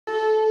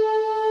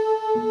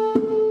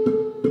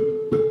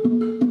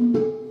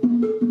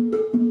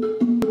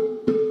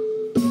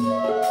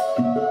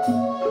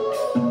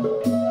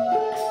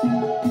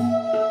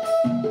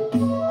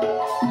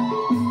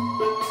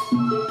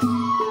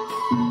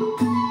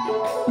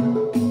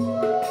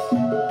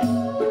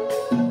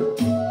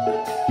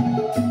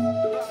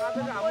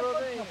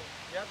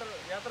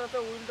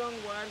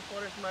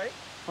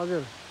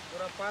हजुर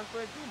पुरा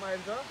 5.2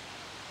 माइल छ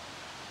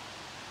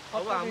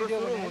अब हाम्रो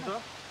सुरु हुन्छ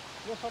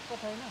यो सट्ट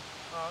छैन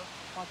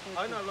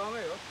हैन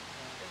लङै हो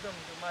एकदम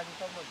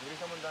माथिसम्म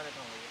धुरीसम्म जाने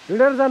ठाउँ हो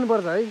हिँडेर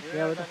जानुपर्छ है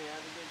यहाँबाट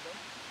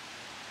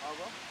अब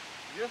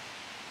यस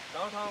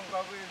ठाउँ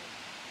गएको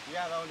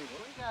याद आउने हो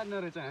याद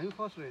नरहेछ हामी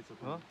फर्स्ट रहेछ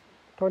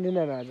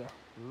 29 आज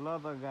ल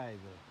त गाई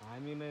त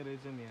हामी नै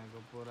रहेछ नि यहाँको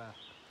पुरा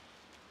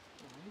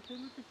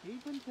हामीसँग त केही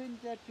पनि छैन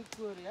त्यहाँ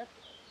टुक्कुहरू यार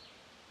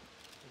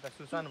यता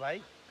सुशान भाइ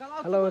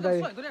हेलो दाइ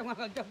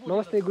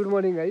नमस्ते गुड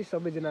मर्निङ है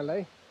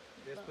सबैजनालाई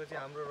त्यसपछि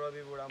हाम्रो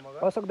रवि बुढा मगर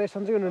अशोक दाइ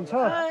सन्चै हुनुहुन्छ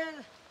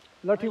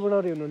लट्ठी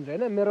बनाउँदै हुनुहुन्छ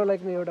होइन मेरो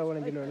लागि पनि एउटा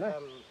बनाइदिनु होला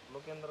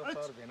लोकेन्द्र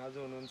सर भेनाजु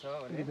हुनुहुन्छ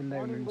भने दिपेन दाइ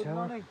हुनुहुन्छ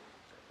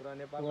पुरा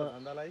नेपालको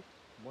धन्दालाई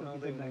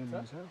बनाउँदै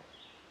हुनुहुन्छ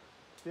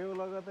त्यो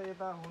लगतै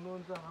यता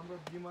हुनुहुन्छ हाम्रो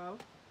जिमाल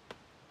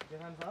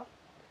देखान सर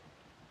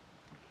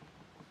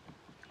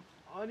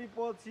अनि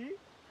पछि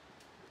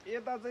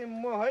यता चाहिँ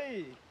म है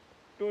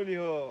टोली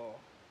हो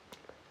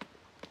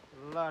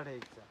ल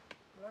ठिक छ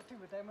लट्ठी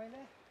भेटाएँ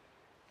मैले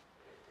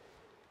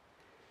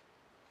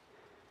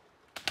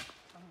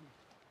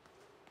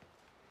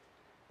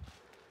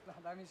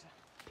दामी छ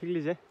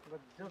ठिकली चाहिँ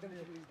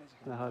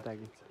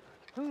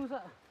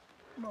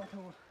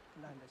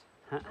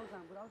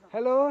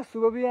हेलो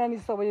शुभ बिहानी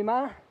सबैमा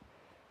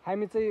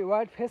हामी चाहिँ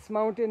व्हाइट फेस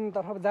माउन्टेन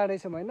तर्फ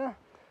जाँदैछौँ होइन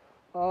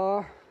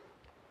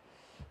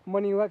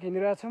मर्निङ वाक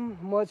हिँडिरहेछौँ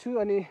म छु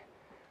अनि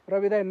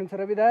रवि दाइ हुनुहुन्छ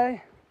रवि दाइ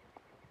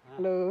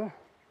हेलो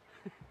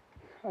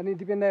अनि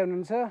दिपेन दाइ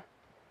हुनुहुन्छ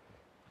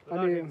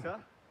अनि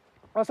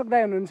अशोक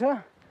दाइ हुनुहुन्छ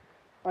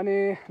अनि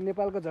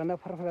नेपालको झन्डा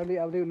फरफराली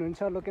आउँदै हुनुहुन्छ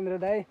लोकेन्द्र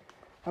दाइ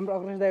हाम्रो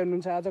अग्रज दाइ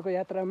हुनुहुन्छ आजको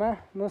यात्रामा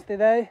नमस्ते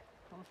दाइ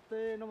नमस्ते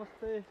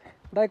नमस्ते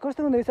दाइ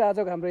कस्तो हुँदैछ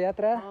आजको हाम्रो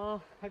यात्रा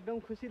एकदम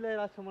खुसी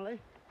लागिरहेको छ मलाई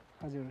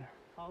हजुर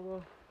अब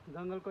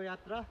जङ्गलको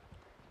यात्रा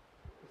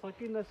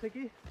सकि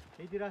नसकि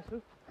हिँडिरहेको छु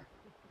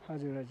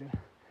हजुर हजुर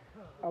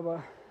अब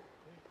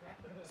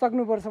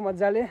सक्नुपर्छ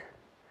मजाले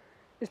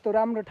यस्तो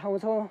राम्रो ठाउँ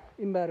छ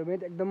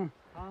इन्भाइरोमेन्ट एकदम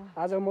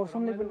आज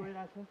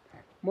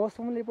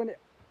मौसमले पनि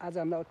आज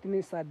हामीलाई अति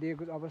नै साथ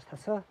दिएको अवस्था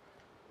छ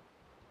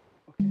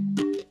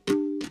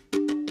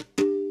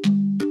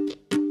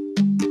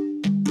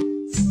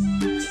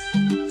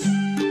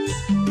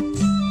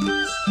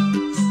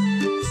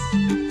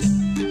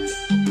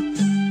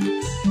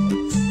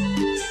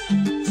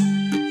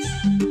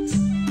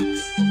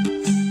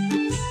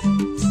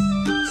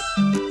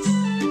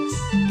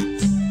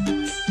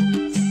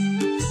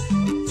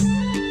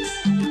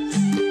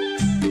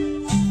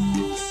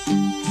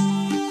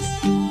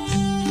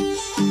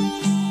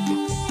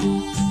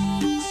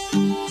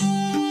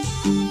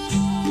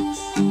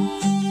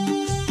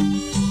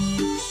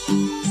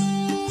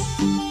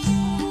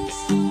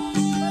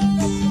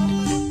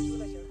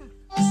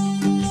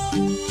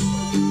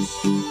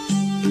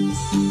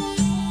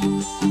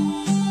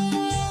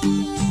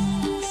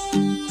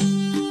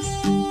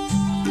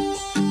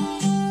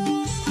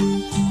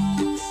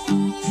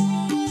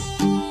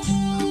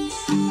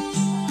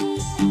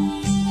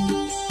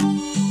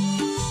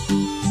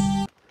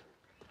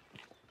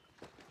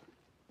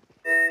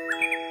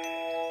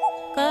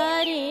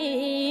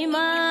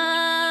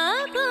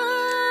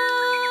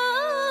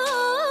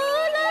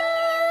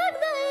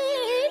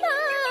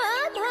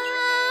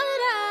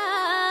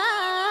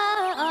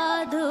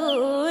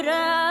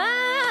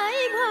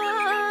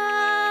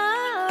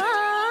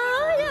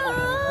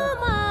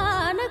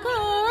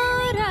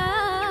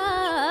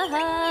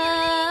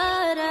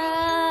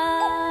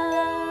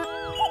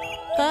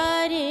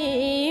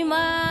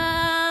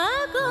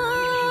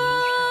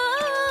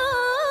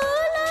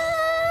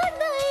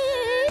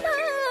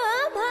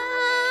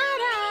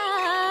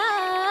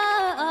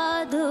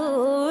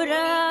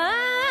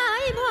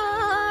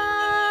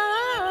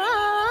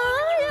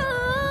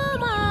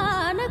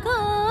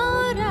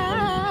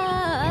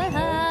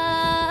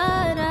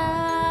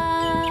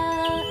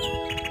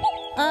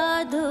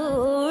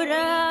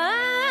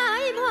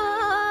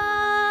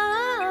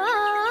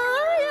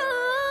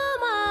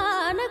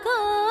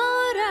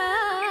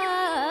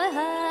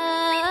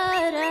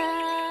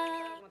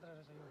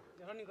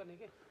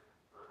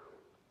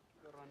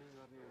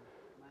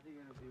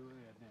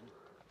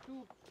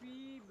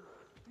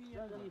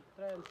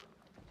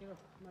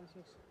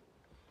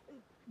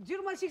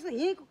जीरो माइल 6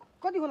 यहीँ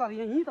कति होला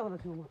यहीँ त होला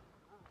छेउमा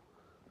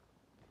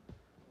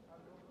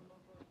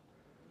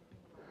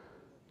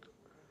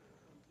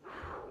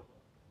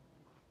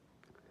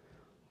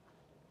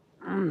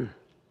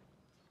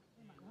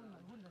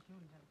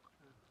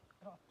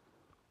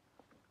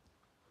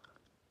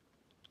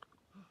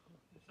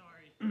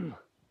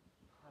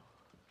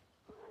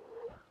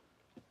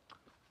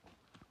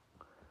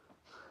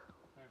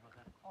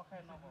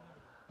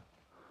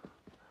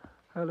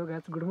hello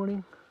guys good morning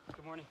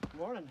good morning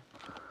morning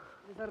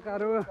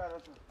सरकार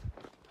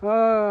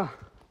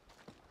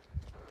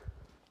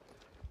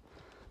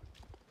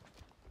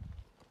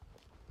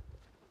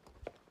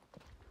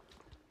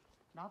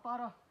नापा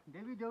र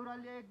देवी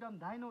देउराले एकदम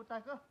धाइन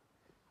उताको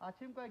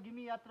आछिमको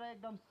गिमी यात्रा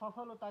एकदम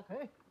सफल उताको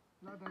है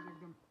ल दाजु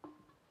एकदम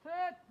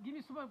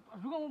गिमी सुबह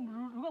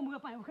रुगा मुगा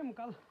पाएँ उखै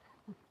मुकाल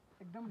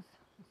एकदम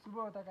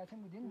सुबह होता का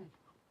छौँ दिन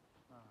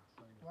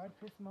व्हाइट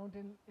फेस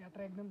माउन्टेन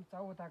यात्रा एकदम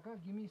चाउ होता का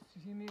गिमी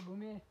सिसिमे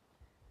घुमे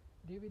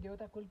देवी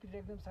देवता कुलपीठ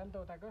एकदम शान्त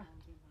होता का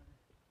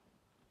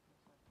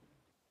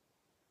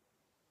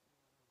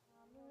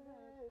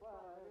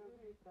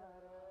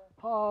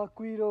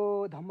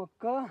कुहिरो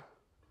धमक्क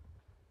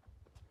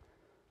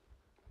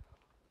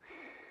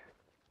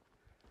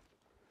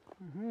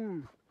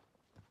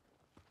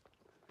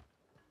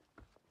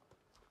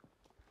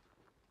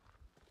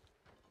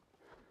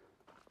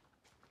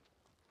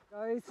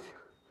गाइस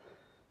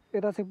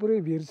यता चाहिँ पुरै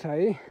भिड छ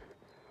है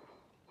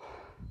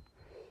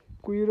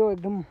कुहिरो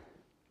एकदम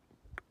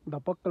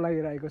धपक्क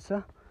लागिरहेको छ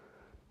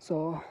सो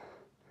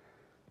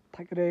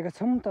थाकिरहेका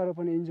छौँ तर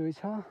पनि इन्जोय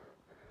छ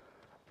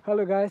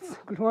hello guys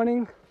good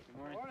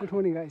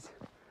morning guys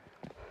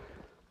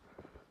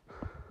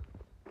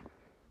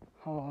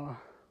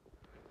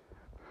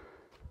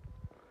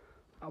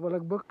अब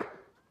लगभग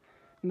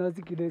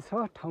नजिकै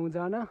छ ठाउँ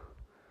जान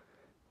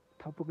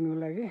ठाउँ पुग्नुको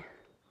लागि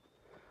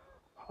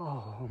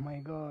Oh my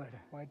god,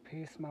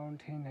 Whiteface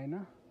Mountain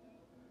हैन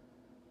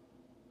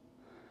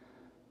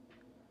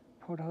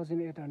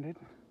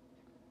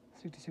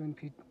 4867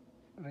 फिट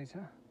रहेछ